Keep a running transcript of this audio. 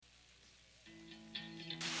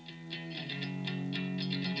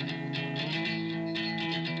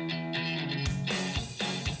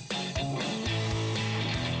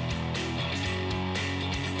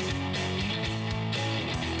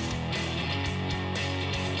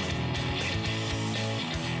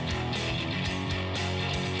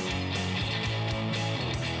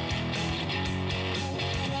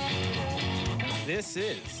This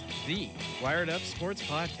is the Wired Up Sports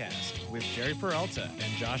Podcast with Jerry Peralta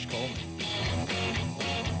and Josh Coleman.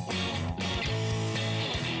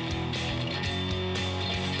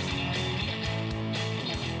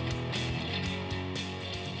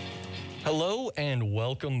 Hello and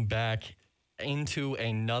welcome back into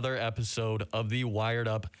another episode of the Wired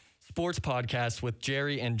Up Sports Podcast with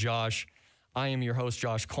Jerry and Josh. I am your host,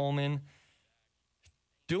 Josh Coleman.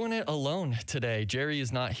 Doing it alone today. Jerry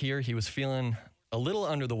is not here. He was feeling a little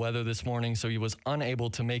under the weather this morning, so he was unable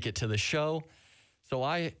to make it to the show. So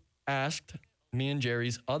I asked me and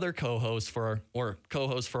Jerry's other co-host for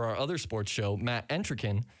our other sports show, Matt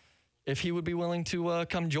Entrekin, if he would be willing to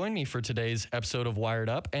come join me for today's episode of Wired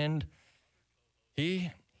Up, and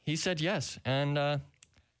he said yes. And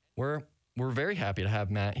we're very happy to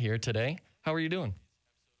have Matt here today. How are you doing?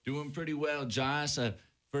 Doing pretty well, Josh.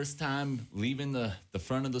 First time leaving the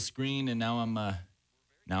front of the screen, and now I'm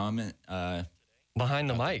behind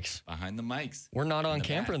the mics. Behind the mics. We're not on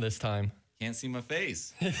camera this time. Can't see my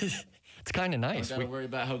face. It's kind of nice. I don't got to worry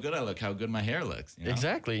about how good I look, how good my hair looks. You know?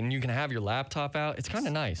 Exactly, and you can have your laptop out. It's kind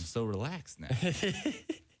of nice. I'm so relaxed now.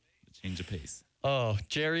 Change of pace. Oh,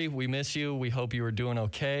 Jerry, we miss you. We hope you are doing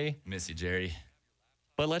okay. Miss you, Jerry.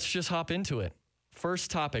 But let's just hop into it.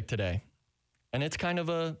 First topic today. And it's going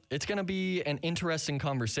to be an interesting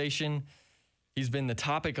conversation. He's been the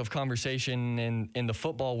topic of conversation in the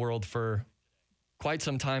football world for quite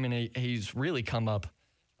some time, and he's really come up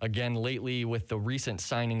again lately with the recent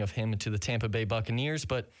signing of him to the Tampa Bay Buccaneers.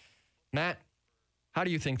 But Matt, how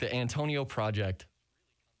do you think the Antonio Brown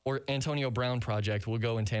project will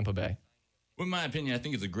go in Tampa Bay? Well, in my opinion, I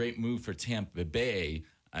think it's a great move for Tampa Bay,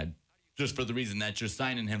 just for the reason that you're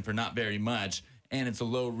signing him for not very much, and it's a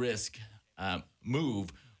low-risk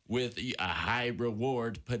move with a high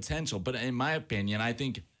reward potential. But in my opinion, I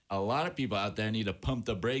think a lot of people out there need to pump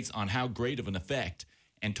the brakes on how great of an effect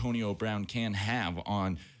Antonio Brown can have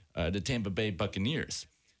on the Tampa Bay Buccaneers.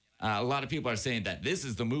 A lot of people are saying that this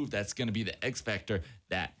is the move that's going to be the X factor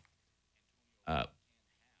that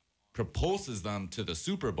propulses them to the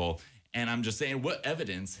Super Bowl. And I'm just saying, what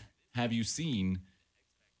evidence have you seen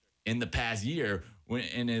in the past year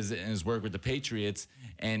in his work with the Patriots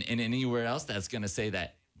and anywhere else that's going to say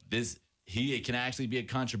that he can actually be a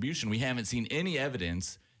contribution? We haven't seen any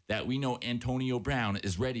evidence that we know Antonio Brown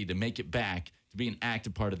is ready to make it back to be an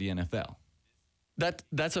active part of the NFL.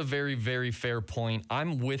 That's a very, very fair point.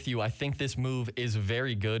 I'm with you. I think this move is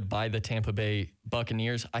very good by the Tampa Bay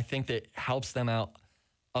Buccaneers. I think that helps them out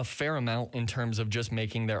a fair amount in terms of just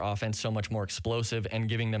making their offense so much more explosive and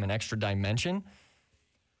giving them an extra dimension.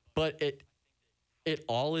 But it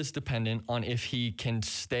all is dependent on if he can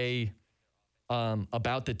stay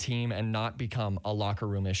about the team and not become a locker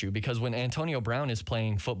room issue. Because when Antonio Brown is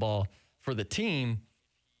playing football for the team,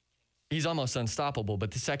 he's almost unstoppable.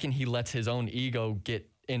 But the second he lets his own ego get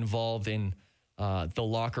involved in the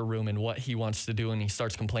locker room and what he wants to do, and he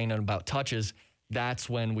starts complaining about touches, that's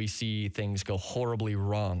when we see things go horribly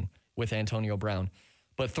wrong with Antonio Brown.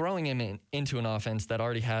 But throwing him into an offense that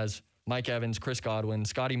already has Mike Evans, Chris Godwin,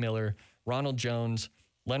 Scotty Miller, Ronald Jones,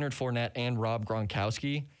 Leonard Fournette, and Rob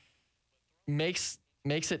Gronkowski makes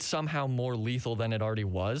it somehow more lethal than it already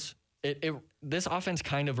was. This offense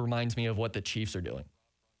kind of reminds me of what the Chiefs are doing.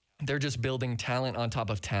 They're just building talent on top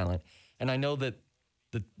of talent. And I know that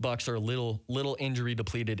the Bucs are a little injury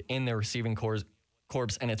depleted in their receiving corps,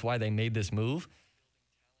 and it's why they made this move.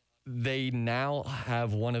 They now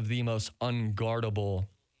have one of the most unguardable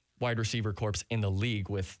wide receiver corps in the league,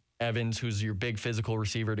 with Evans, who's your big physical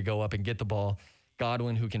receiver to go up and get the ball,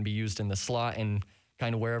 Godwin, who can be used in the slot and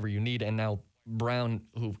kind of wherever you need, and now Brown,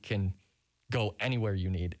 who can go anywhere you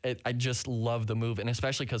need. I just love the move, and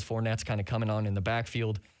especially because Fournette's kind of coming on in the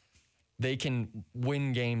backfield. They can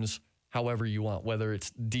win games however you want, whether it's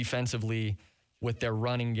defensively with their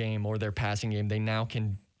running game or their passing game. They now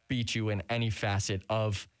can beat you in any facet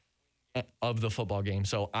of the football game.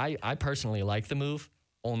 So I personally like the move,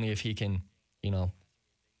 only if he can,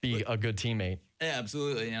 be a good teammate. Yeah,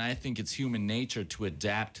 absolutely. And I think it's human nature to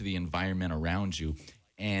adapt to the environment around you.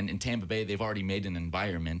 And in Tampa Bay, they've already made an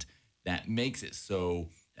environment that makes it so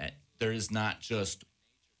that there is not just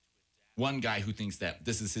one guy who thinks that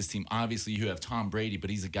this is his team. Obviously, you have Tom Brady, but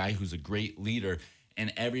he's a guy who's a great leader,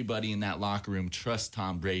 and everybody in that locker room trusts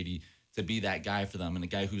Tom Brady to be that guy for them, and a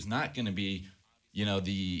guy who's not going to be,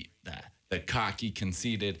 the cocky,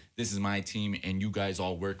 conceited, this is my team, and you guys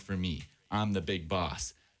all work for me. I'm the big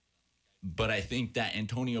boss. But I think that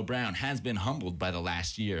Antonio Brown has been humbled by the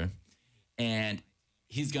last year, and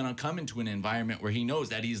he's going to come into an environment where he knows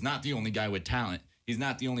that he's not the only guy with talent. He's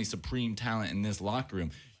not the only supreme talent in this locker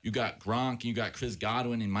room. You got Gronk, you got Chris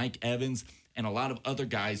Godwin and Mike Evans, and a lot of other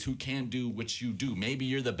guys who can do what you do. Maybe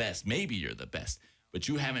you're the best, but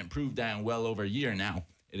you haven't proved that in well over a year now.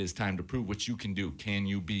 It is time to prove what you can do. Can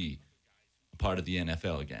you be a part of the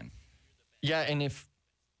NFL again? Yeah, and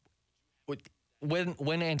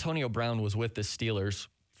when Antonio Brown was with the Steelers,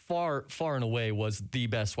 far and away was the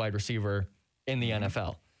best wide receiver in the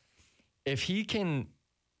NFL. If he can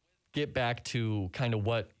get back to kind of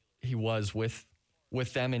what he was with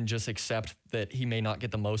them and just accept that he may not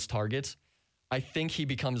get the most targets, I think he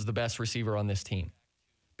becomes the best receiver on this team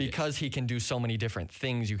because he can do so many different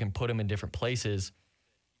things. You can put him in different places.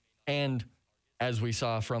 And as we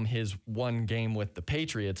saw from his one game with the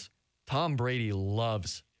Patriots, Tom Brady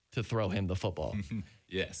loves to throw him the football.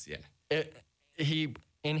 Yes, yeah.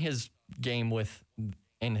 In his game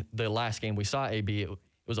in the last game we saw AB, it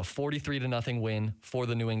was a 43-0 win for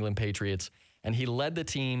the New England Patriots. And he led the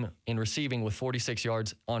team in receiving with 46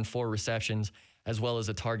 yards on 4 receptions, as well as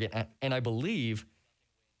a target. And I believe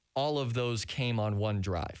all of those came on one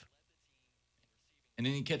drive. And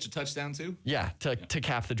then he catch a touchdown too? Yeah, to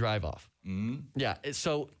cap the drive off. Mm-hmm. Yeah,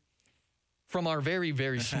 so from our very,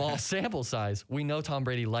 very small sample size, we know Tom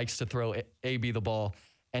Brady likes to throw AB the ball,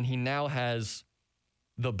 and he now has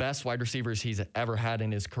the best wide receivers he's ever had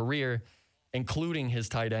in his career, including his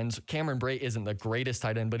tight ends. Cameron Brate isn't the greatest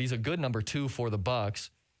tight end, but he's a good number 2 for the Bucs.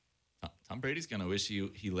 Tom Brady's going to wish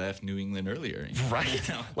he left New England earlier.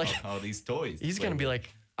 Right. Like all these toys. He's going to be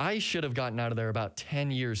like, I should have gotten out of there about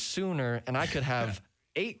 10 years sooner, and I could have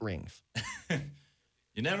 8 rings.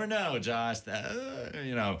 You never know, Josh.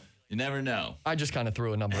 You never know. I just kind of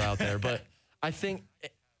threw a number out there, but I think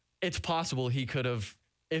it's possible he could have,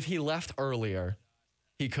 if he left earlier,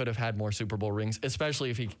 he could have had more Super Bowl rings,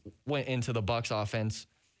 especially if he went into the Bucs offense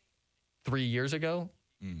 3 years ago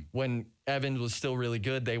when Evans was still really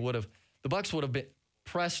good. The Bucs would have been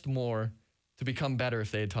pressed more to become better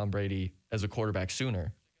if they had Tom Brady as a quarterback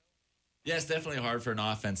sooner. Yeah, it's definitely hard for an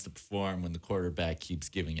offense to perform when the quarterback keeps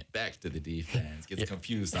giving it back to the defense, gets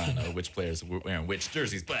confused on which players are wearing which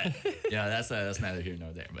jerseys. But yeah, that's neither here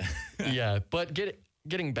nor there. But yeah, but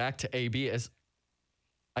getting back to AB,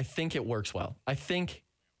 I think it works well. I think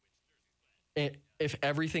if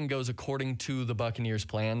everything goes according to the Buccaneers'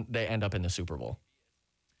 plan, they end up in the Super Bowl.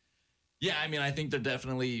 Yeah, I mean, I think they're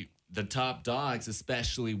definitely the top dogs,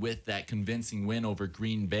 especially with that convincing win over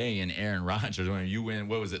Green Bay and Aaron Rodgers. When you win,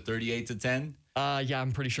 what was it, 38-10? Yeah,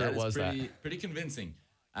 I'm pretty sure it was pretty convincing.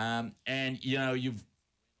 And, you've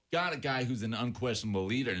got a guy who's an unquestionable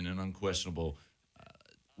leader and an unquestionable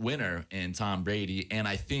winner in Tom Brady. And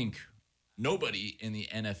I think nobody in the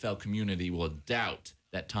NFL community will doubt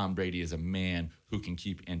that Tom Brady is a man who can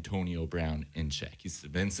keep Antonio Brown in check. He's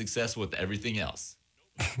been successful with everything else.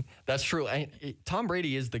 That's true. Tom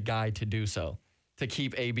Brady is the guy to do so, to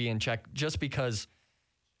keep AB in check, just because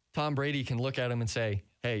Tom Brady can look at him and say,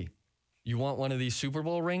 hey, you want one of these Super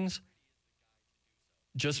Bowl rings?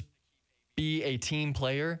 Just be a team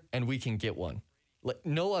player and we can get one.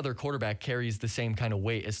 No other quarterback carries the same kind of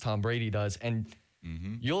weight as Tom Brady does, and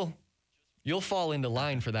you'll fall into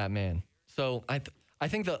line for that man. So I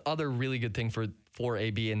think the other really good thing for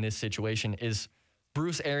AB in this situation is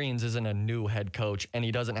Bruce Arians isn't a new head coach, and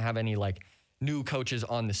he doesn't have any new coaches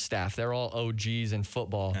on the staff. They're all OGs in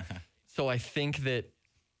football. So I think that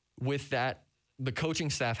with that, the coaching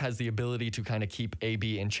staff has the ability to kind of keep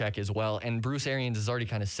AB in check as well. And Bruce Arians has already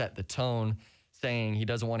kind of set the tone, saying he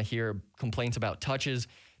doesn't want to hear complaints about touches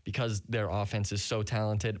because their offense is so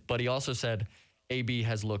talented. But he also said AB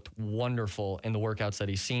has looked wonderful in the workouts that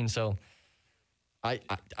he's seen. So I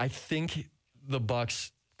think the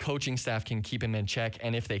Bucs coaching staff can keep him in check,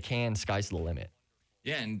 and if they can, sky's the limit.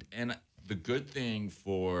 Yeah, and the good thing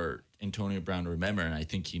for Antonio Brown to remember, and I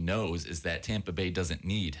think he knows, is that Tampa Bay doesn't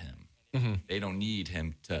need him. They don't need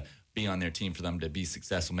him to be on their team for them to be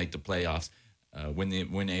successful, make the playoffs, win the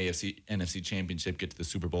NFC championship, get to the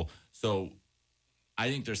Super Bowl. So I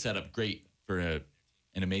think they're set up great for an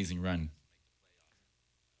amazing run.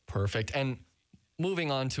 Perfect. And moving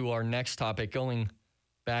on to our next topic, going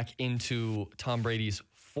back into Tom Brady's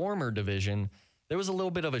former division, there was a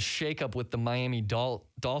little bit of a shakeup with the Miami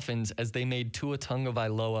Dolphins as they made Tua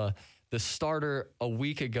Tagovailoa the starter a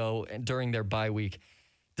week ago during their bye week.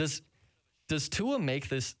 Does Tua make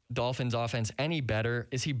this Dolphins offense any better?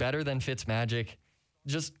 Is he better than Fitzmagic?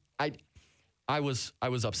 I was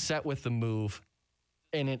upset with the move,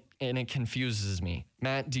 and it confuses me.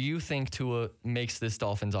 Matt, do you think Tua makes this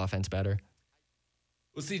Dolphins offense better?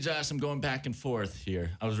 Well, see, Josh, I'm going back and forth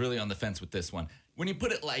here. I was really on the fence with this one. When you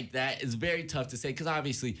put it like that, it's very tough to say because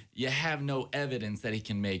obviously you have no evidence that he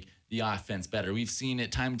can make the offense better. We've seen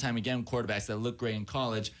it time and time again, quarterbacks that look great in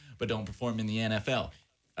college but don't perform in the NFL.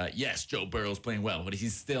 yes, Joe Burrow's playing well, but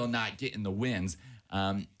he's still not getting the wins.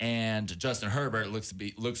 And Justin Herbert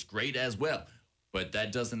looks great as well. But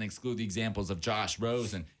that doesn't exclude the examples of Josh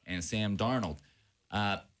Rosen and Sam Darnold.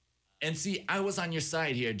 And see, I was on your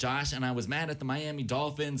side here, Josh, and I was mad at the Miami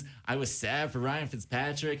Dolphins. I was sad for Ryan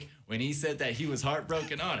Fitzpatrick when he said that he was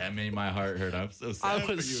heartbroken. Oh, that made my heart hurt. I'm so sad. I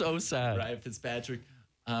was so sad. Ryan Fitzpatrick.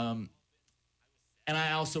 And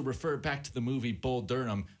I also referred back to the movie Bull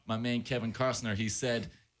Durham. My man Kevin Costner, he said,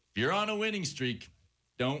 if you're on a winning streak,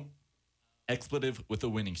 don't expletive with a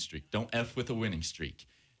winning streak. Don't F with a winning streak.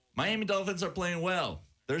 Miami Dolphins are playing well.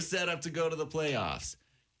 They're set up to go to the playoffs.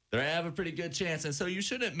 They have a pretty good chance, and so you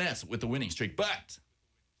shouldn't mess with the winning streak.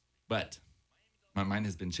 But my mind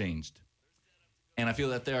has been changed. And I feel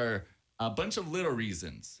that there are a bunch of little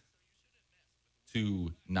reasons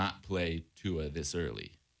to not play Tua this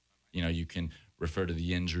early. You know, you can refer to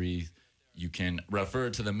the injury. You can refer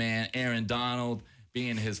to the man, Aaron Donald,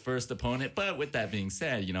 being his first opponent. But with that being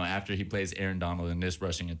said, you know, after he plays Aaron Donald in this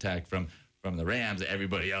rushing attack from the Rams,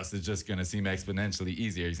 everybody else is just going to seem exponentially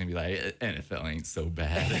easier. He's going to be like, NFL ain't so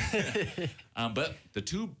bad. But the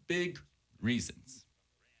two big reasons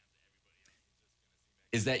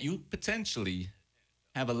is that you potentially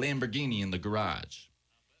have a Lamborghini in the garage.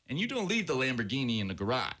 And you don't leave the Lamborghini in the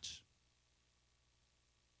garage.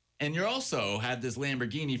 And you also have this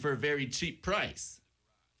Lamborghini for a very cheap price.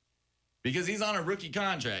 Because he's on a rookie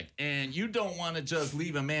contract, and you don't want to just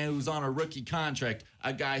leave a man who's on a rookie contract,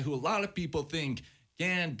 a guy who a lot of people think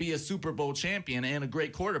can be a Super Bowl champion and a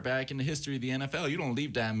great quarterback in the history of the NFL. You don't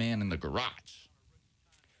leave that man in the garage.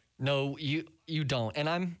 No, you don't.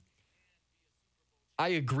 And I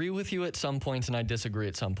agree with you at some points, and I disagree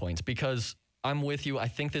at some points, because I'm with you. I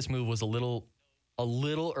think this move was a little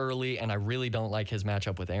early, and I really don't like his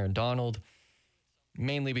matchup with Aaron Donald,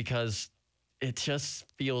 mainly because it just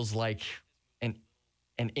feels like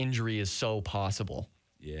an injury is so possible.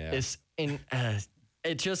 Yeah.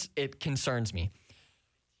 It concerns me.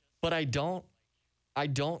 But I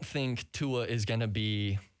don't think Tua is going to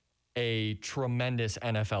be a tremendous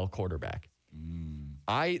NFL quarterback.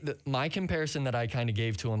 My comparison that I kind of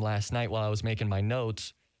gave to him last night while I was making my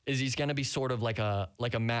notes is he's going to be sort of like a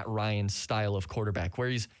Matt Ryan style of quarterback, where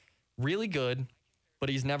he's really good, but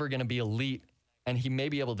he's never going to be elite. And he may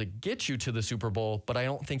be able to get you to the Super Bowl, but I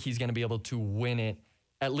don't think he's going to be able to win it,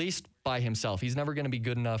 at least by himself. He's never going to be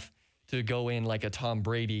good enough to go in like a Tom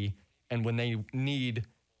Brady, and when they need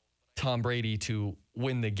Tom Brady to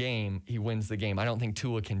win the game, he wins the game. I don't think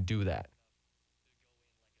Tua can do that.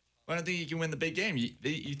 I don't think he can win the big game.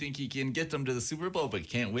 You think he can get them to the Super Bowl, but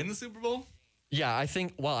can't win the Super Bowl? Yeah, I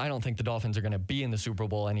don't think the Dolphins are going to be in the Super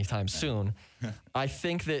Bowl anytime soon. I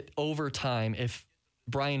think that over time, if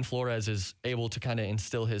Brian Flores is able to kind of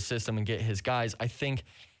instill his system and get his guys, I think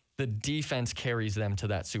the defense carries them to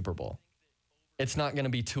that Super Bowl. It's not going to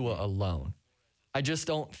be Tua alone. I just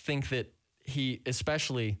don't think that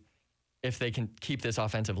especially if they can keep this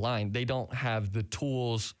offensive line, they don't have the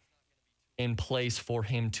tools in place for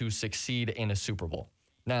him to succeed in a Super Bowl.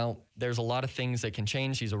 Now, there's a lot of things that can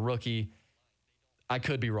change. He's a rookie. I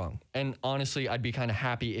could be wrong. And honestly, I'd be kind of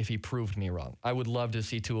happy if he proved me wrong. I would love to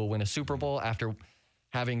see Tua win a Super Bowl after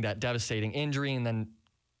having that devastating injury, and then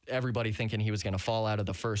everybody thinking he was going to fall out of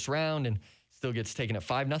the first round and still gets taken at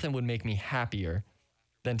 5. Nothing would make me happier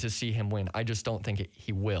than to see him win. I just don't think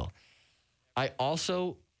he will. I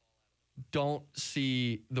also don't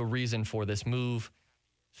see the reason for this move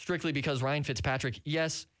strictly because Ryan Fitzpatrick,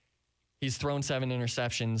 yes, he's thrown 7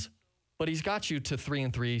 interceptions, but he's got you to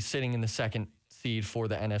 3-3, sitting in the second seed for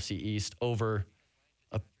the NFC East over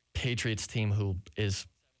a Patriots team who is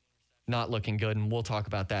not looking good, and we'll talk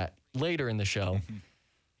about that later in the show.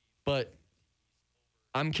 But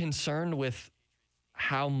I'm concerned with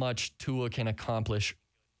how much Tua can accomplish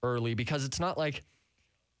early, because it's not like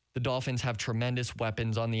the Dolphins have tremendous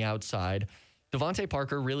weapons on the outside. Devontae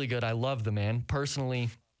Parker, really good. I love the man. Personally,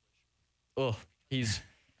 he's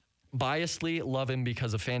biasedly love him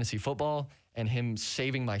because of fantasy football and him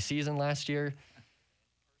saving my season last year.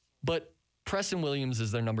 But Preston Williams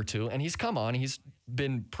is their number 2, and he's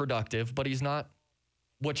been productive, but he's not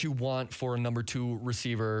what you want for a number 2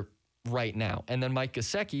 receiver right now. And then Mike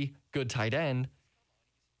Gesicki, good tight end,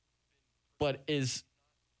 but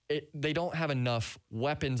they don't have enough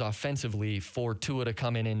weapons offensively for Tua to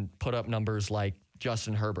come in and put up numbers like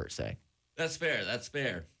Justin Herbert, say. That's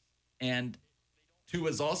fair. And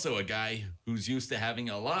Tua's also a guy who's used to having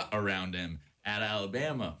a lot around him at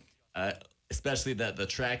Alabama, especially the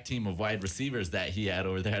track team of wide receivers that he had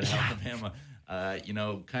over there at Alabama.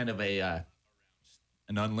 Kind of an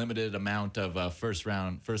an unlimited amount of first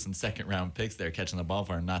and second round picks there catching the ball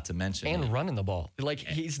for him, not to mention. And running the ball. Like,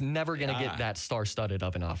 he's never going to get that star-studded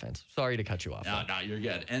of an offense. Sorry to cut you off. No, you're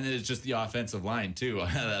good. And it's just the offensive line, too,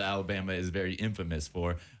 that Alabama is very infamous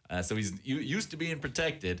for. So he's used to being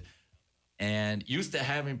protected and used to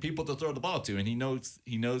having people to throw the ball to. And he knows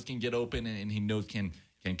can get open and he knows can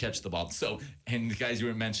catch the ball. So, and the guys you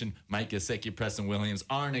were mentioning, Mike Gesicki, Preston Williams,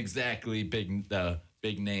 aren't exactly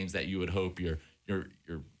big names that you would hope your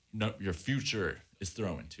future is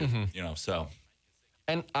throwing to, so.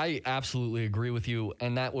 And I absolutely agree with you.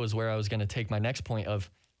 And that was where I was going to take my next point of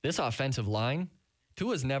this offensive line.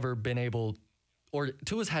 Tua's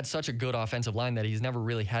had such a good offensive line that he's never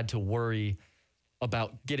really had to worry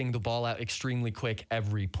about getting the ball out extremely quick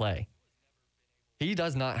every play. He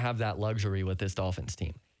does not have that luxury with this Dolphins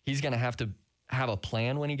team. He's going to have a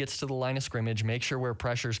plan when he gets to the line of scrimmage, make sure where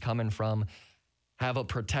pressure's coming from, have a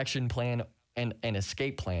protection plan and an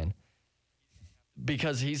escape plan,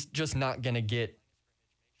 because he's just not going to get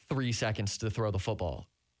 3 seconds to throw the football.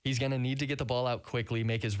 He's going to need to get the ball out quickly,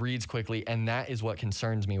 make his reads quickly, and that is what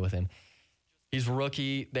concerns me with him. He's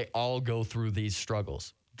rookie. They all go through these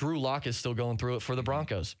struggles. Drew Lock is still going through it for the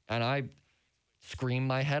Broncos, and I scream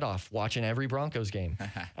my head off watching every Broncos game.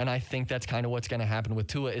 And I think that's kind of what's going to happen with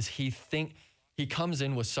Tua is he comes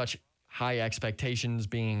in with such high expectations,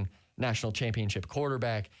 being national championship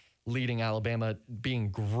quarterback, leading Alabama, being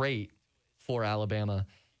great for Alabama.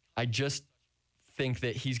 I just think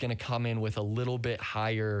that he's going to come in with a little bit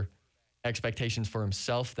higher expectations for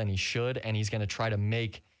himself than he should, and he's going to try to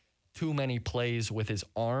make too many plays with his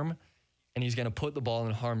arm, and he's going to put the ball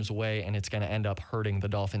in harm's way, and it's going to end up hurting the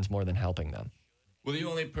Dolphins more than helping them. Well, the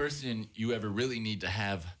only person you ever really need to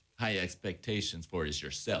have high expectations for is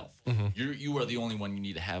yourself. You are the only one you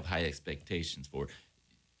need to have high expectations for.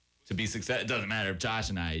 To be successful, it doesn't matter if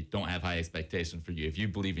Josh and I don't have high expectations for you. If you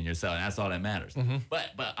believe in yourself, that's all that matters.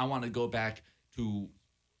 But I want to go back to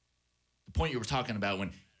the point you were talking about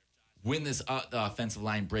when this the offensive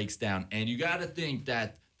line breaks down. And you got to think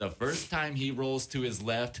that the first time he rolls to his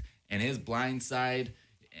left and his blind side,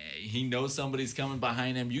 he knows somebody's coming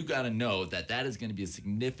behind him. You got to know that is going to be a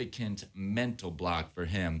significant mental block for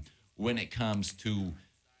him when it comes to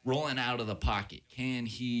rolling out of the pocket. Can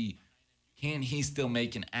he still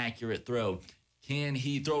make an accurate throw? Can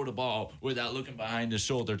he throw the ball without looking behind his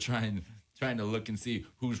shoulder, trying to look and see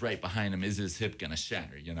who's right behind him? Is his hip going to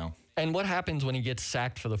shatter, And what happens when he gets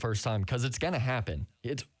sacked for the first time? Because it's going to happen.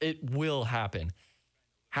 It will happen.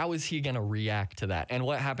 How is he going to react to that? And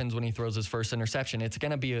what happens when he throws his first interception? It's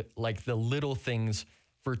going to be like the little things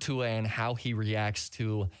for Tua and how he reacts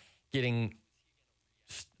to getting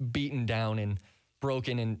beaten down and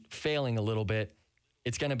broken and failing a little bit.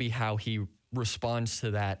 It's going to be how he responds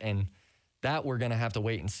to that. And that we're going to have to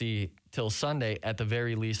wait and see till Sunday at the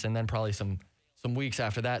very least, and then probably some weeks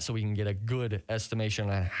after that so we can get a good estimation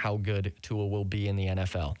on how good Tua will be in the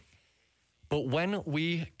NFL. But when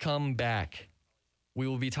we come back, we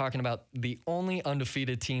will be talking about the only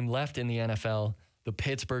undefeated team left in the NFL, the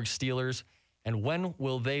Pittsburgh Steelers, and when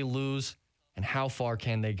will they lose and how far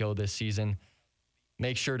can they go this season.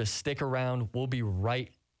 Make sure to stick around. We'll be right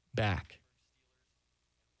back.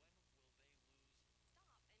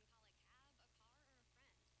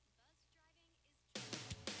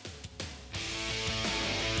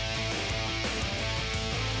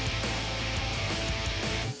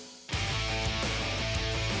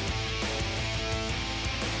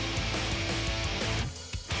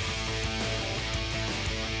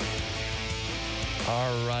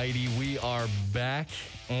 Alrighty, we are back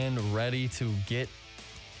and ready to get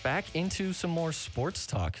back into some more sports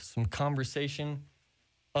talk, some conversation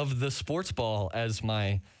of the sports ball, as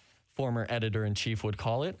my former editor-in-chief would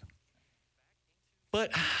call it.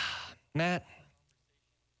 But, Matt,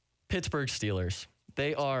 Pittsburgh Steelers,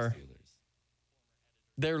 they're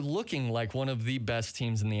looking like one of the best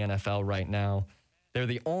teams in the NFL right now. They're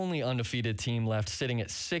the only undefeated team left, sitting at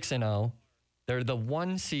 6-0. They're the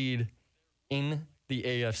 1 seed in the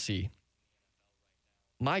AFC.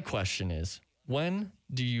 My question is, when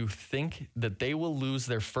do you think that they will lose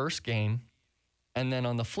their first game? And then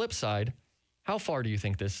on the flip side, how far do you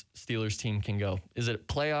think this Steelers team can go? Is it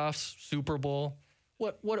playoffs, Super Bowl?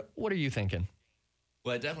 What are you thinking?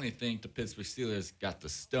 Well, I definitely think the Pittsburgh Steelers got the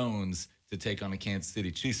stones to take on the Kansas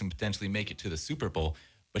City Chiefs and potentially make it to the Super Bowl.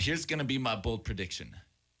 But here's going to be my bold prediction.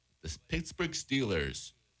 The Pittsburgh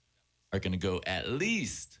Steelers are going to go at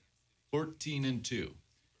least 14-2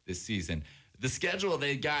 this season. The schedule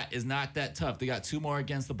they got is not that tough. They got 2 more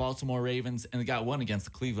against the Baltimore Ravens, and they got 1 against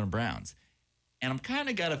the Cleveland Browns. And I'm kind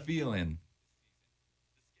of got a feeling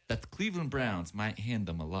that the Cleveland Browns might hand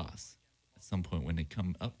them a loss. at some point when they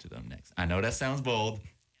come up to them next. I know that sounds bold.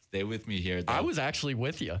 Stay with me here, though. I was actually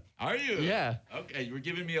with you. Are you? Yeah. Okay, you were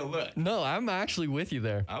giving me a look. No, I'm actually with you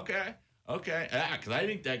there. Okay. Because I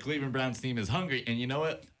think that Cleveland Browns team is hungry. And you know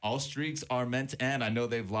what? All streaks are meant to end. I know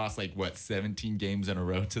they've lost, 17 games in a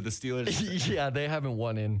row to the Steelers? Yeah, they haven't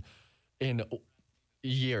won in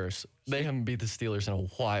years. They haven't beat the Steelers in a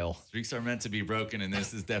while. Streaks are meant to be broken, and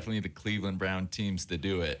this is definitely the Cleveland Brown teams to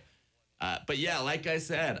do it. But yeah, like I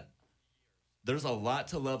said, there's a lot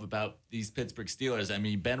to love about these Pittsburgh Steelers. I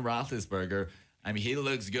mean, Ben Roethlisberger, he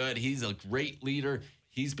looks good. He's a great leader.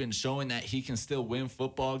 He's been showing that he can still win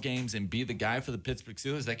football games and be the guy for the Pittsburgh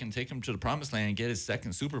Steelers that can take him to the promised land and get his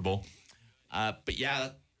second Super Bowl. But yeah,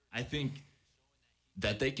 I think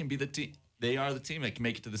that they can be the team. They are the team that can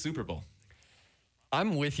make it to the Super Bowl.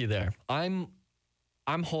 I'm with you there. I'm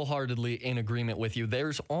wholeheartedly in agreement with you.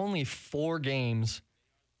 There's only 4 games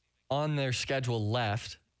on their schedule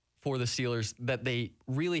left for the Steelers that they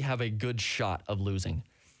really have a good shot of losing.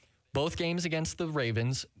 Both games against the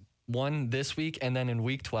Ravens, one this week and then in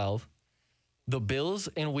week 12. The Bills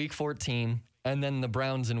in week 14 and then the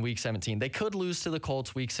Browns in week 17. They could lose to the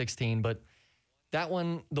Colts week 16, but that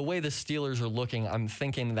one, the way the Steelers are looking, I'm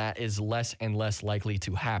thinking that is less and less likely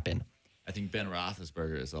to happen. I think Ben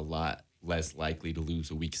Roethlisberger is a lot less likely to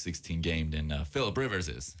lose a week 16 game than Phillip Rivers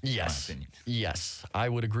is. Yes. In my opinion. Yes, I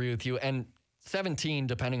would agree with you. And 17,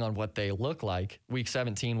 depending on what they look like, week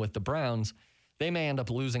 17 with the Browns, they may end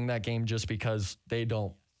up losing that game just because they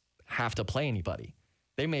don't have to play anybody.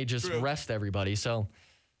 They may just rest everybody. So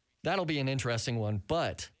that'll be an interesting one.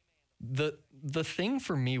 But the thing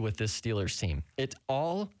for me with this Steelers team, it's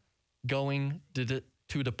all going to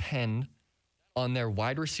depend on their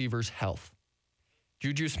wide receivers' health.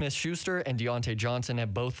 Juju Smith-Schuster and Deontay Johnson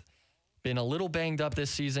have both been a little banged up this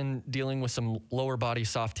season, dealing with some lower body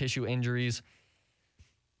soft tissue injuries.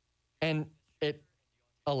 And it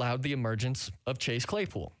allowed the emergence of Chase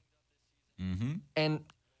Claypool. Mm-hmm. And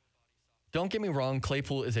don't get me wrong,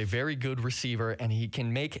 Claypool is a very good receiver, and he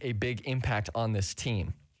can make a big impact on this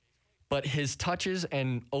team. But his touches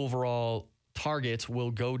and overall targets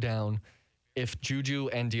will go down if Juju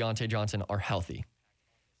and Deontay Johnson are healthy.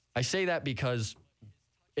 I say that because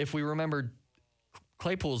if we remember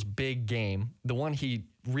Claypool's big game, the one he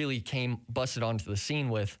really busted onto the scene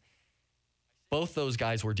with, both those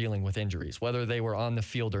guys were dealing with injuries. Whether they were on the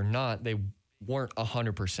field or not, they weren't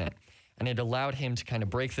 100%. And it allowed him to kind of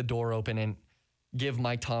break the door open and give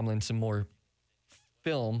Mike Tomlin some more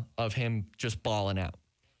film of him just balling out.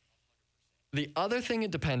 The other thing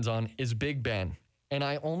it depends on is Big Ben. And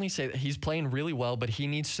I only say that he's playing really well, but he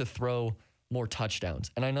needs to throw more touchdowns.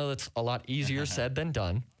 And I know that's a lot easier said than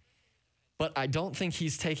done, but I don't think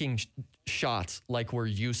he's taking shots like we're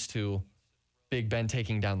used to Big Ben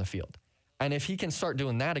taking down the field. And if he can start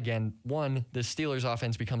doing that again, one, the Steelers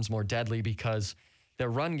offense becomes more deadly because their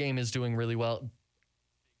run game is doing really well,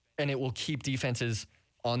 and it will keep defenses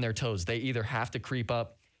on their toes. They either have to creep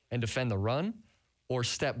up and defend the run or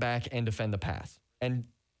step back and defend the pass. And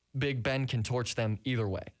Big Ben can torch them either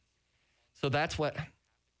way. So that's what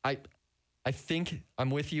I think I'm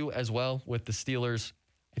with you as well with the Steelers.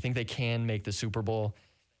 I think they can make the Super Bowl.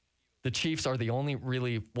 The Chiefs are the only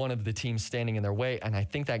really one of the teams standing in their way, and I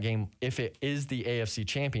think that game, if it is the AFC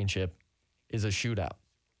Championship, is a shootout.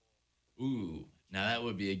 Ooh, now that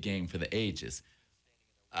would be a game for the ages.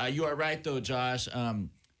 You are right, though, Josh. Ben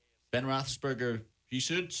Roethlisberger, he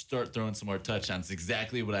should start throwing some more touchdowns.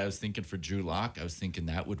 Exactly what I was thinking for Drew Lock. I was thinking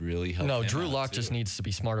that would really help. No, him Drew out Lock too. just needs to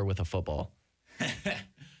be smarter with a football.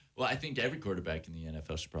 Well, I think every quarterback in the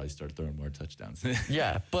NFL should probably start throwing more touchdowns.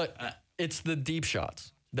 Yeah, but it's the deep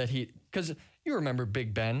shots that because you remember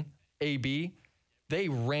Big Ben, AB, they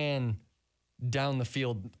ran down the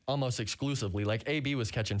field almost exclusively. Like AB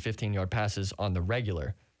was catching 15-yard passes on the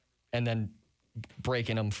regular and then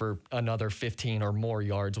breaking them for another 15 or more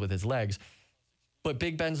yards with his legs. But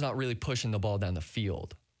Big Ben's not really pushing the ball down the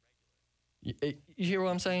field. You hear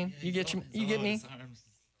what I'm saying? Yeah, you get me? His arms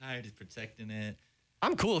tired, he's protecting it.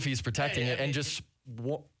 I'm cool if he's protecting it and just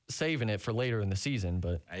saving it for later in the season.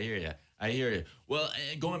 But I hear you. Well,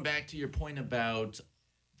 going back to your point about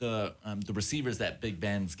the receivers that Big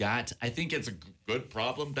Ben's got, I think it's a good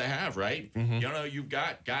problem to have, right? Mm-hmm. You know, you've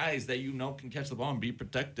got guys that you know can catch the ball and be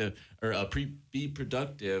protective or be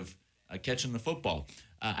productive catching the football.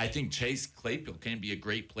 I think Chase Claypool can be a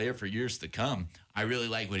great player for years to come. I really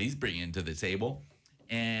like what he's bringing to the table.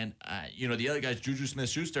 And, the other guys, Juju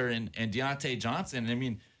Smith-Schuster and Deontay Johnson, I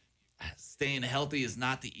mean, staying healthy is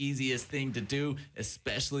not the easiest thing to do,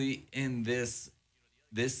 especially in this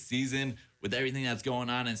season with everything that's going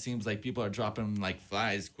on. It seems like people are dropping like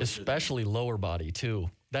flies. especially lower body, too.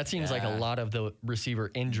 That seems like a lot of the receiver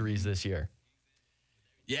injuries this year.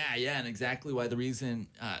 Yeah, and exactly why the reason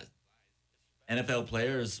NFL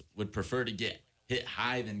players would prefer to get hit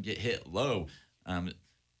high than get hit low. But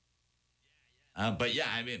yeah,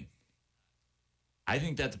 I mean, I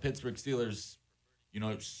think that the Pittsburgh Steelers,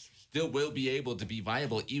 still will be able to be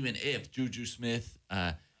viable even if Juju Smith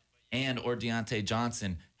and or Deontay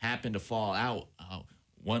Johnson happen to fall out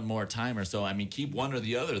one more time or so. I mean, keep one or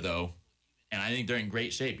the other, though, and I think they're in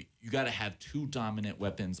great shape. You got to have two dominant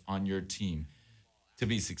weapons on your team to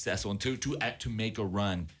be successful and to make a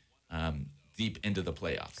run deep into the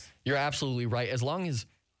playoffs. You're absolutely right. As long as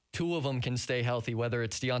two of them can stay healthy, whether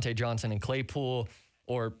it's Deontay Johnson and Claypool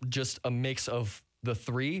or just a mix of the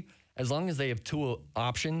three, as long as they have two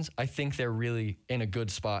options, I think they're really in a good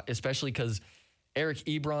spot, especially because Eric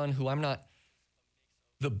Ebron, who I'm not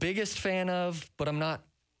the biggest fan of, but I'm not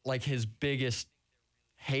like his biggest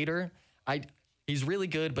hater. He's really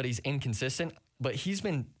good, but he's inconsistent. But he's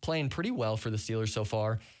been playing pretty well for the Steelers so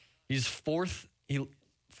far. He's fourth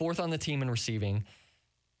on the team in receiving,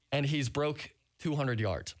 and he's broke 200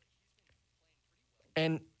 yards.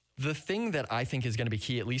 And the thing that I think is going to be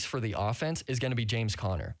key, at least for the offense, is going to be James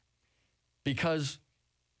Conner. Because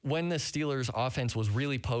when the Steelers' offense was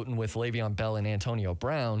really potent with Le'Veon Bell and Antonio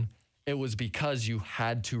Brown, it was because you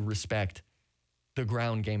had to respect the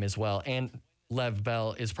ground game as well. And Lev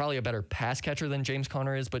Bell is probably a better pass catcher than James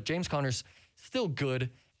Conner is, but James Conner's still good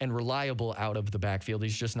and reliable out of the backfield.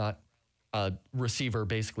 He's just not a receiver,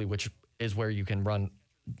 basically, which is where you can run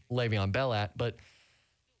Le'Veon Bell at. But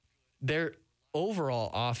their overall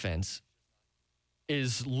offense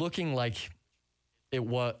is looking like it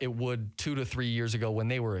would 2 to 3 years ago when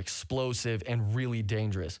they were explosive and really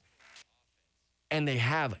dangerous. And they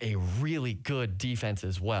have a really good defense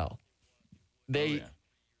as well. They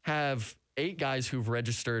have 8 guys who've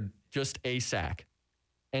registered just a sack,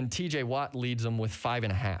 and TJ Watt leads them with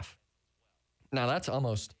 5.5. Now that's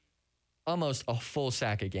almost a full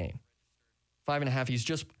sack a game. 5.5. He's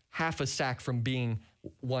just half a sack from being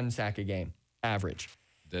 1 sack a game average.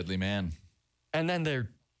 Deadly man. And then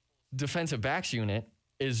their defensive backs unit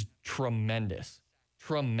is tremendous.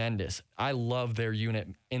 Tremendous. I love their unit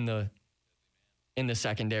in the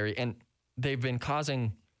secondary, and they've been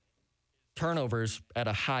causing turnovers at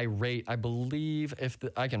a high rate. I believe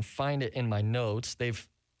I can find it in my notes, they've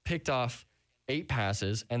picked off 8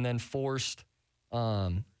 passes and then forced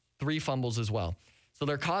 3 fumbles as well. So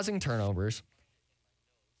they're causing turnovers,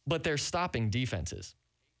 but they're stopping defenses.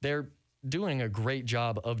 They're doing a great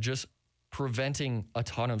job of just preventing a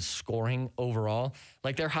ton of scoring overall.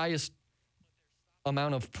 Like their highest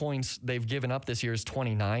amount of points they've given up this year is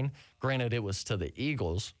 29. Granted, it was to the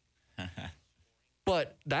Eagles.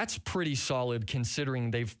 But that's pretty solid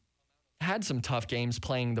considering they've had some tough games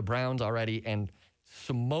playing the Browns already and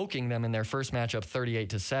smoking them in their first matchup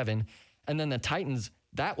 38-7. And then the Titans,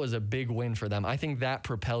 that was a big win for them. I think that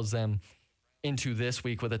propels them into this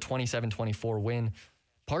week with a 27-24 win,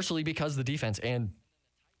 partially because the defense and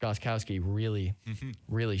Gostkowski really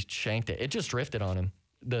shanked it. It just drifted on him,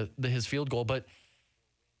 his field goal. But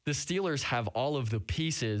the Steelers have all of the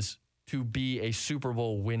pieces to be a Super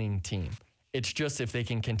Bowl winning team. It's just if they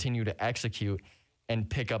can continue to execute and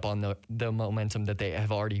pick up on the momentum that they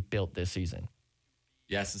have already built this season.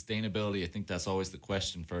 Yeah, sustainability, I think that's always the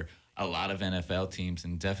question for a lot of NFL teams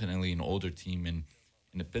and definitely an older team in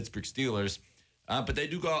the Pittsburgh Steelers. But they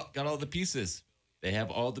do got all the pieces. They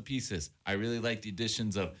have all the pieces. I really like the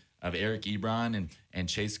additions of Eric Ebron and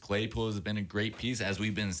Chase Claypool has been a great piece, as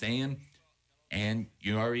we've been saying. And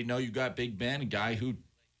you already know you got Big Ben, a guy who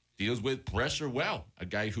deals with pressure well, a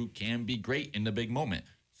guy who can be great in the big moment.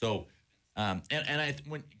 So,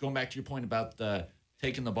 going back to your point about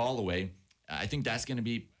taking the ball away, I think that's going to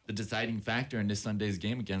be the deciding factor in this Sunday's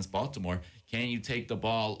game against Baltimore. Can you take the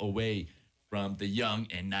ball away from the young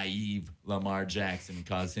and naive Lamar Jackson and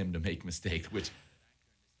cause him to make mistakes, which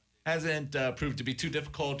hasn't proved to be too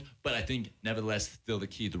difficult, but I think nevertheless still the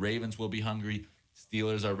key. The Ravens will be hungry.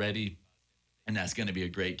 Steelers are ready, and that's going to be a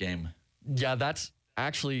great game. Yeah, that's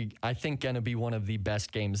actually, I think, going to be one of the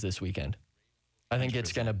best games this weekend. I think 100%.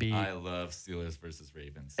 It's going to be... I love Steelers versus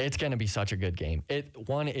Ravens. It's going to be such a good game.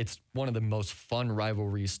 It's one of the most fun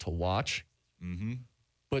rivalries to watch. Mm-hmm.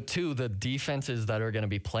 But 2, the defenses that are going to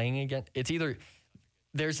be playing against,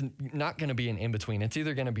 there's not going to be an in-between. It's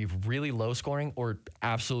either going to be really low scoring or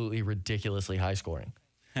absolutely ridiculously high scoring.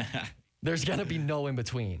 There's going to be no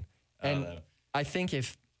in-between. And I think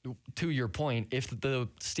to your point, if the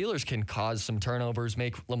Steelers can cause some turnovers,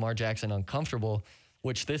 make Lamar Jackson uncomfortable,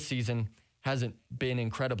 which this season hasn't been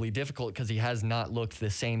incredibly difficult because he has not looked the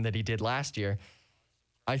same that he did last year,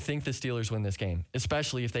 I think the Steelers win this game,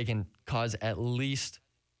 especially if they can cause at least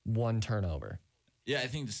one turnover. Yeah, I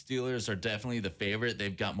think the Steelers are definitely the favorite.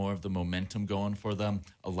 They've got more of the momentum going for them.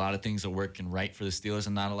 A lot of things are working right for the Steelers,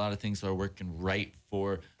 and not a lot of things are working right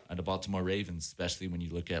for the Baltimore Ravens, especially when you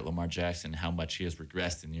look at Lamar Jackson, how much he has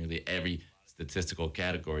regressed in nearly every statistical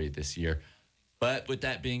category this year. But with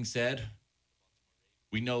that being said,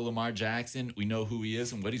 we know Lamar Jackson. We know who he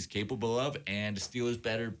is and what he's capable of, and the Steelers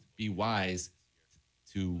better be wise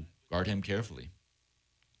to guard him carefully.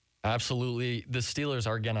 Absolutely. The Steelers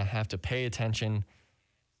are going to have to pay attention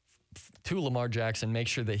to Lamar Jackson, make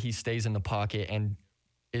sure that he stays in the pocket and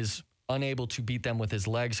is unable to beat them with his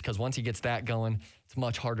legs, because once he gets that going, it's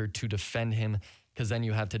much harder to defend him, because then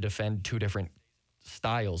you have to defend two different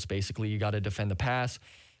styles. Basically, you got to defend the pass,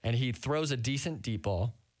 and he throws a decent deep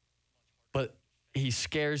ball, but he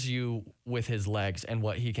scares you with his legs and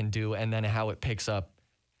what he can do, and then how it picks up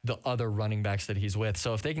the other running backs that he's with.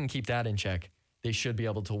 So if they can keep that in check, they should be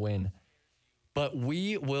able to win. But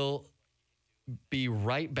we will be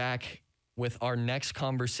right back with our next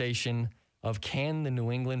conversation of, can the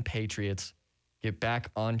New England Patriots get back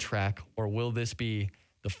on track, or will this be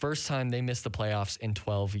the first time they miss the playoffs in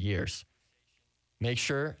 12 years? Make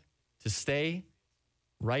sure to stay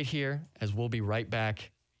right here, as we'll be right back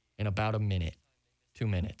in about a minute, 2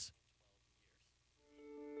 minutes.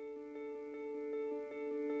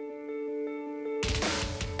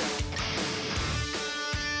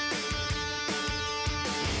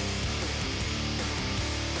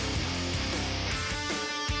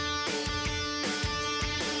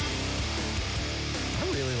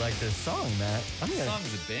 This song, Matt. This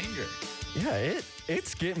song's a banger. Yeah,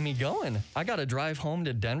 it's getting me going. I got to drive home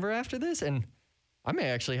to Denver after this, and I may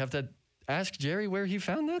actually have to ask Jerry where he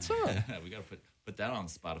found that song. We got to put that on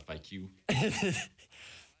Spotify queue.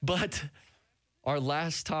 But our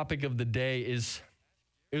last topic of the day is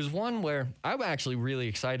one where I'm actually really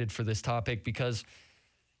excited for this topic, because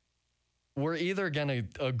we're either going to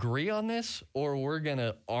agree on this or we're going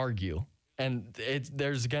to argue. And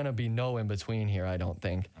there's going to be no in between here, I don't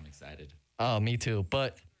think. I'm excited. Oh, me too.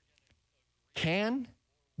 But can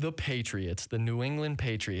the Patriots, the New England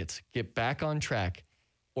Patriots, get back on track,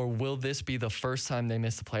 or will this be the first time they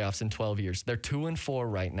miss the playoffs in 12 years? They're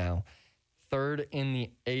 2-4 right now, third in the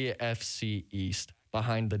AFC East,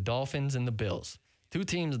 behind the Dolphins and the Bills. Two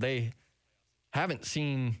teams they haven't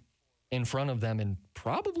seen in front of them in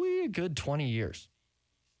probably a good 20 years.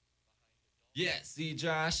 Yeah, see,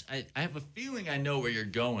 Josh, I have a feeling I know where you're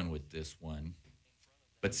going with this one.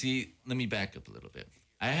 But see, let me back up a little bit.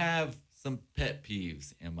 I have some pet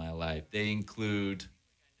peeves in my life. They include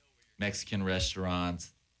Mexican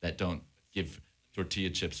restaurants that don't give tortilla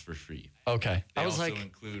chips for free. Okay. They also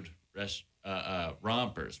include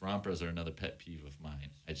rompers. Rompers are another pet peeve of mine.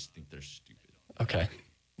 I just think they're stupid. Okay,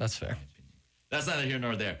 that's fair. That's neither here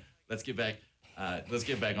nor there. Let's get back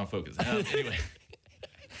on focus. Anyway.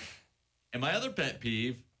 And my other pet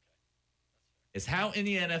peeve is how in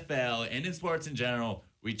the NFL and in sports in general,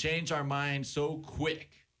 we change our mind so quick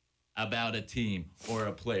about a team or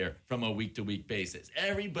a player from a week-to-week basis.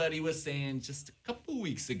 Everybody was saying just a couple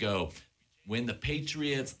weeks ago, when the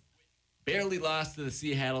Patriots barely lost to the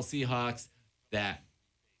Seattle Seahawks, that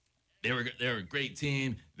they're a great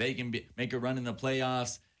team. They can make a run in the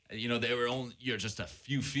playoffs. You know, they were you're just a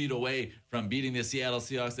few feet away from beating the Seattle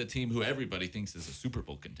Seahawks, a team who everybody thinks is a Super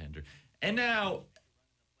Bowl contender. And now,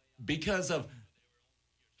 because of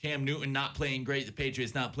Cam Newton not playing great, the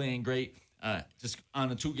Patriots not playing great, just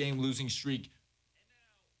on a 2-game losing streak,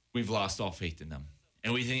 we've lost all faith in them.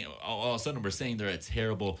 And we think all of a sudden we're saying they're a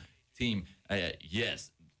terrible team.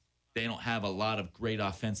 Yes, they don't have a lot of great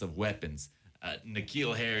offensive weapons.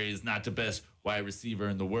 N'Keal Harry is not the best wide receiver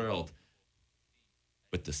in the world.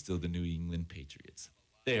 But they're still the New England Patriots.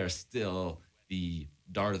 They are still the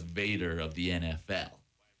Darth Vader of the NFL.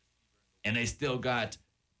 And they still got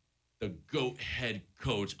the GOAT head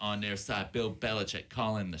coach on their side, Bill Belichick,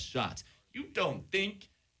 calling the shots. You don't think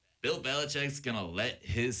Bill Belichick's going to let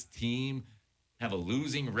his team have a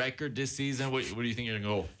losing record this season? What do you think? You're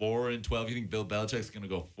going to go 4-12? You think Bill Belichick's going to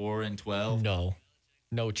go 4-12? No.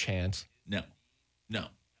 No chance. No.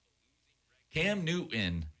 Cam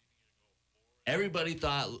Newton, everybody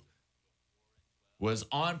thought was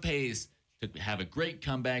on pace to have a great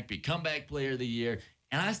comeback, be comeback player of the year,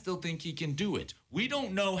 and I still think he can do it. We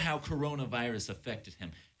don't know how coronavirus affected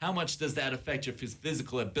him. How much does that affect his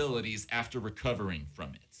physical abilities after recovering from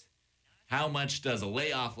it? How much does a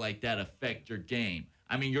layoff like that affect your game?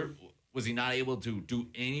 I mean, was he not able to do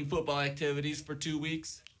any football activities for 2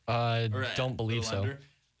 weeks? Don't believe so. Under?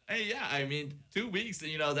 Hey, yeah, I mean, 2 weeks,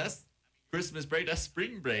 that's Christmas break, that's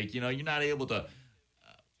spring break. You're not able to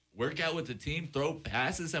work out with the team, throw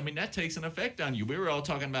passes. I mean, that takes an effect on you. We were all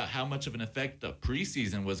talking about how much of an effect the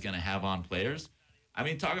preseason was going to have on players. I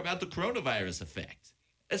mean, talk about the coronavirus effect.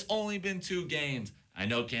 It's only been 2 games. I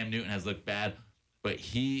know Cam Newton has looked bad, but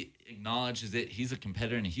he acknowledges it. He's a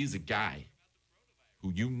competitor, and he's a guy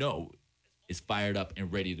who is fired up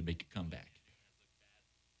and ready to make a comeback.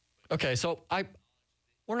 Okay, so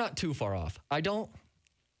we're not too far off.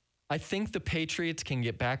 I think the Patriots can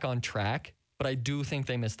get back on track, but I do think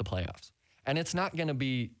they missed the playoffs. And it's not going to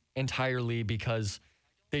be entirely because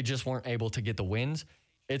they just weren't able to get the wins.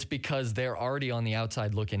 It's because they're already on the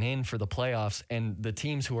outside looking in for the playoffs, and the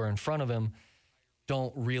teams who are in front of them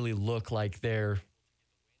don't really look like they're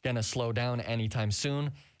going to slow down anytime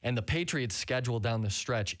soon. And the Patriots' schedule down the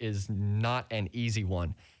stretch is not an easy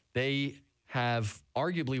one. They have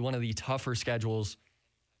arguably one of the tougher schedules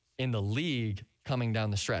in the league coming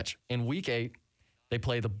down the stretch. In week 8, they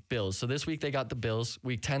play the Bills. So this week they got the Bills.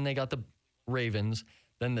 Week 10, they got the Ravens.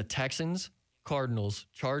 Then the Texans, Cardinals,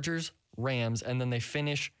 Chargers, Rams, and then they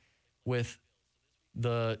finish with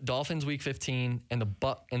the Dolphins week 15 and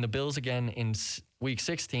the Bills again in week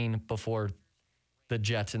 16 before the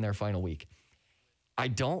Jets in their final week. I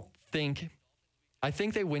think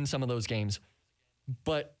they win some of those games,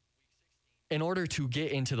 but in order to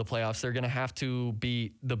get into the playoffs, they're going to have to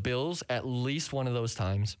beat the Bills at least one of those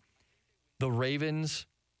times. The Ravens,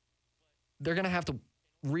 they're going to have to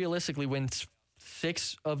realistically win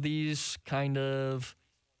 6 of these kind of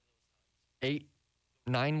 8,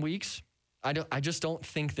 9 weeks. I just don't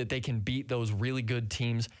think that they can beat those really good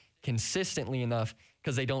teams consistently enough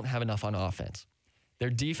because they don't have enough on offense. Their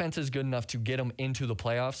defense is good enough to get them into the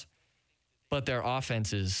playoffs, but their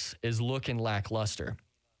offense is looking lackluster.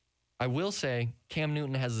 I will say Cam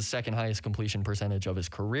Newton has the second highest completion percentage of his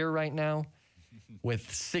career right now with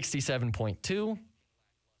 67.2.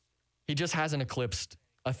 He just hasn't eclipsed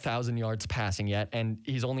 1,000 yards passing yet, and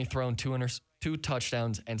he's only thrown 2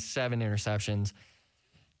 touchdowns and 7 interceptions.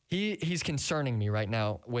 He's concerning me right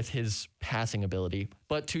now with his passing ability.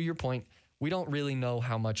 But to your point, we don't really know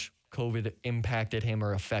how much COVID impacted him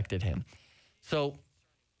or affected him. So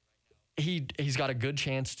he's got a good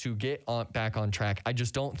chance to get back on track. I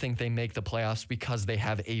just don't think they make the playoffs because they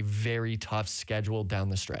have a very tough schedule down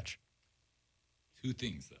the stretch. 2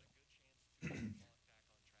 things, though.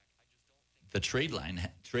 The trade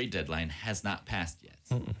deadline has not passed yet.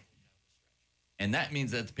 Mm-mm. And that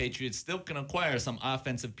means that the Patriots still can acquire some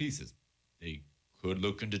offensive pieces. They could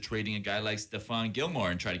look into trading a guy like Stephon Gilmore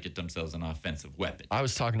and try to get themselves an offensive weapon. I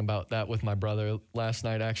was talking about that with my brother last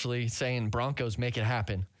night, actually, saying Broncos make it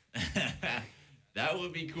happen. That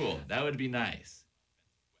would be cool. That would be nice.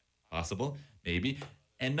 Possible, maybe.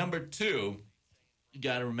 And number 2, you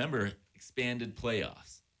got to remember expanded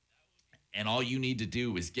playoffs. And all you need to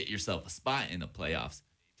do is get yourself a spot in the playoffs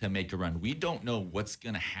to make a run. We don't know what's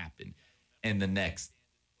going to happen in the next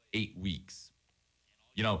 8 weeks.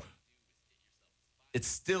 You know, it's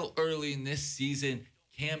still early in this season.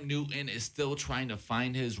 Cam Newton is still trying to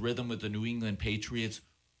find his rhythm with the New England Patriots.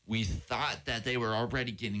 We thought that they were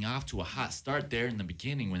already getting off to a hot start there in the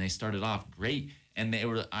beginning when they started off great. And they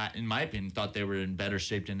were, in my opinion, thought they were in better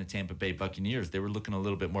shape than the Tampa Bay Buccaneers. They were looking a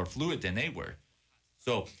little bit more fluid than they were.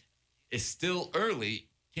 So it's still early.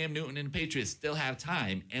 Cam Newton and the Patriots still have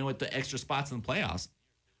time. And with the extra spots in the playoffs,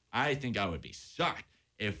 I think I would be shocked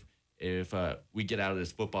if we get out of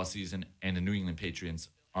this football season and the New England Patriots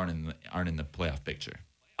aren't in the playoff picture.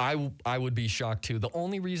 I would be shocked too. The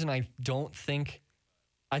only reason I think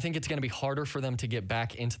it's going to be harder for them to get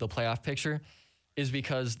back into the playoff picture is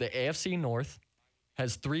because the AFC North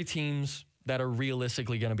has 3 teams that are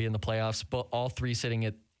realistically going to be in the playoffs, but all 3 sitting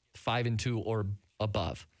at 5-2 or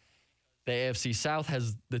above. The AFC South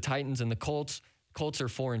has the Titans and the Colts. Colts are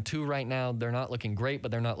 4-2 right now. They're not looking great, but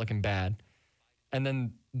they're not looking bad. And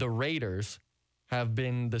then the Raiders have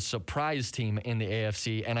been the surprise team in the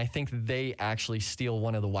AFC, and I think they actually steal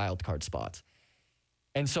one of the wild card spots.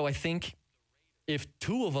 And so I think if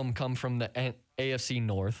 2 of them come from the AFC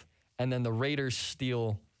North and then the Raiders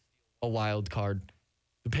steal a wild card,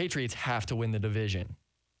 the Patriots have to win the division.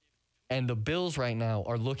 And the Bills right now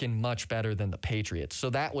are looking much better than the Patriots. So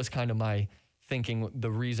that was kind of my thinking,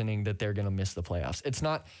 the reasoning that they're going to miss the playoffs. It's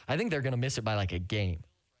not, I think they're going to miss it by like a game.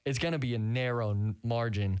 It's going to be a narrow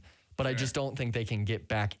margin, but I just don't think they can get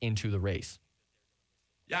back into the race.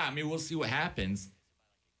 Yeah, I mean, we'll see what happens.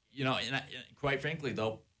 You know, and quite frankly,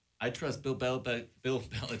 though, I trust Bill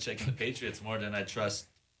Belichick and the Patriots more than I trust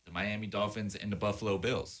the Miami Dolphins and the Buffalo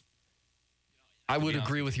Bills. I would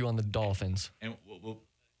agree with you on the Dolphins. And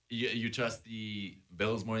you trust the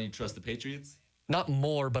Bills more than you trust the Patriots? Not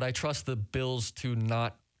more, but I trust the Bills to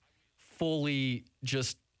not fully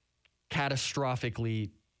just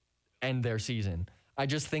catastrophically end their season. I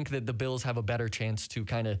just think that the Bills have a better chance to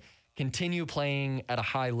kind of continue playing at a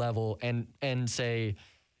high level and say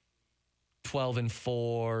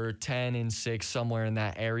 12-4, 10-6, somewhere in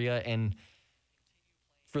that area. And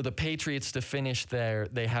for the Patriots to finish there,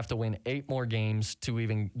 they have to win 8 more games to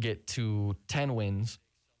even get to 10 wins,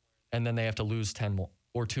 and then they have to lose 10 more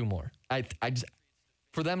or 2 more.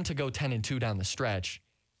 For them to go 10-2 down the stretch,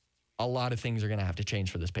 a lot of things are going to have to change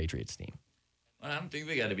for this Patriots team. Well, I don't think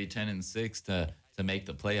they got to be 10-6 to make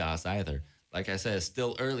the playoffs either. Like I said, it's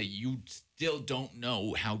still early. You still don't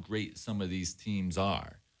know how great some of these teams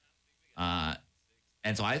are.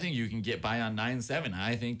 And so I think you can get by on 9-7.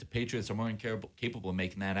 I think the Patriots are more than capable of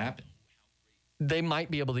making that happen. They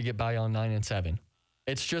might be able to get by on 9-7.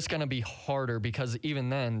 It's just going to be harder because even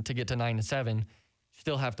then, to get to 9-7, you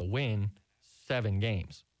still have to win 7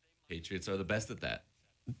 games. Patriots are the best at that.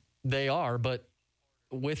 They are, but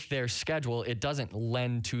with their schedule, it doesn't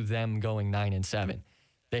lend to them going 9-7.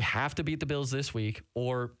 They have to beat the Bills this week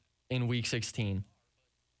or in week 16.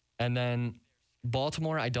 And then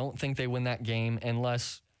Baltimore, I don't think they win that game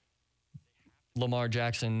unless Lamar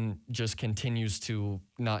Jackson just continues to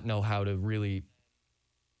not know how to really,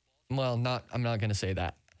 I'm not going to say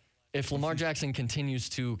that. If Lamar Jackson continues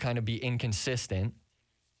to kind of be inconsistent,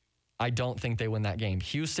 I don't think they win that game.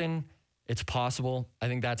 Houston, it's possible. I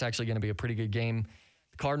think that's actually going to be a pretty good game.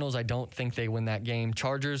 The Cardinals, I don't think they win that game.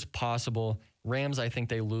 Chargers, possible. Rams, I think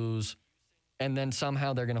they lose. And then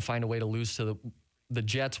somehow they're going to find a way to lose to the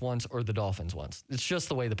Jets once or the Dolphins once. It's just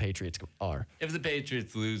the way the Patriots are. If the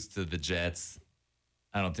Patriots lose to the Jets,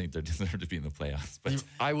 I don't think they deserve to be in the playoffs. But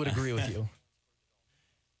I would agree with you.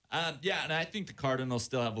 Yeah, and I think the Cardinals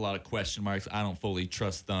still have a lot of question marks. I don't fully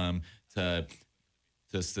trust them to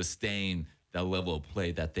sustain that level of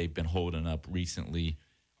play that they've been holding up recently.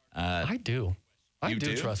 I do. I do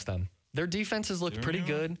do? trust them. Their defenses looked pretty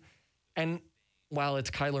good. And while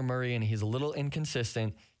it's Kyler Murray and he's a little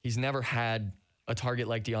inconsistent, he's never had a target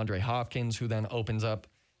like DeAndre Hopkins, who then opens up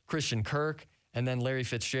Christian Kirk. And then Larry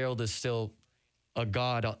Fitzgerald is still a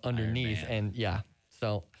god underneath. And yeah,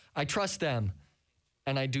 so I trust them.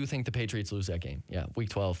 And I do think the Patriots lose that game. Yeah, week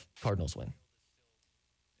 12, Cardinals win.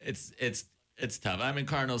 It's tough. I mean,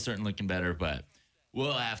 Cardinals certainly looking better, but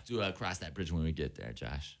we'll have to cross that bridge when we get there,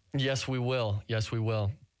 Josh. Yes, we will. Yes, we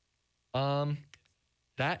will.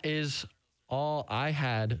 That is all I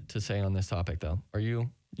had to say on this topic, though.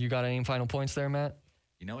 You got any final points there, Matt?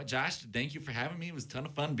 You know what, Josh? Thank you for having me. It was a ton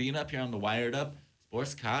of fun being up here on the Wired Up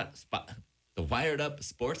Sports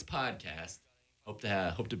Podcast.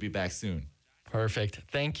 Hope to be back soon. Perfect.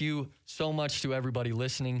 Thank you so much to everybody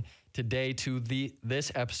listening today to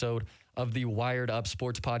this episode of the Wired Up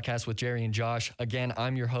Sports Podcast with Jerry and Josh. Again,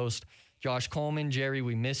 I'm your host, Josh Coleman. Jerry,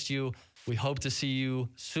 we missed you. We hope to see you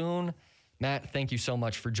soon. Matt, thank you so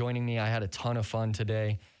much for joining me. I had a ton of fun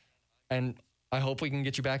today, and I hope we can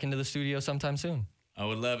get you back into the studio sometime soon. I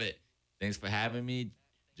would love it. Thanks for having me.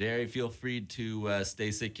 Jerry, feel free to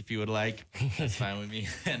stay sick if you would like. That's fine with me.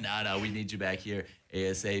 No, we need you back here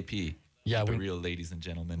ASAP. Yeah, the real ladies and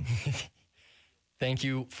gentlemen. Thank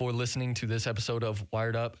you for listening to this episode of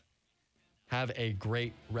Wired Up. Have a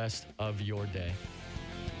great rest of your day.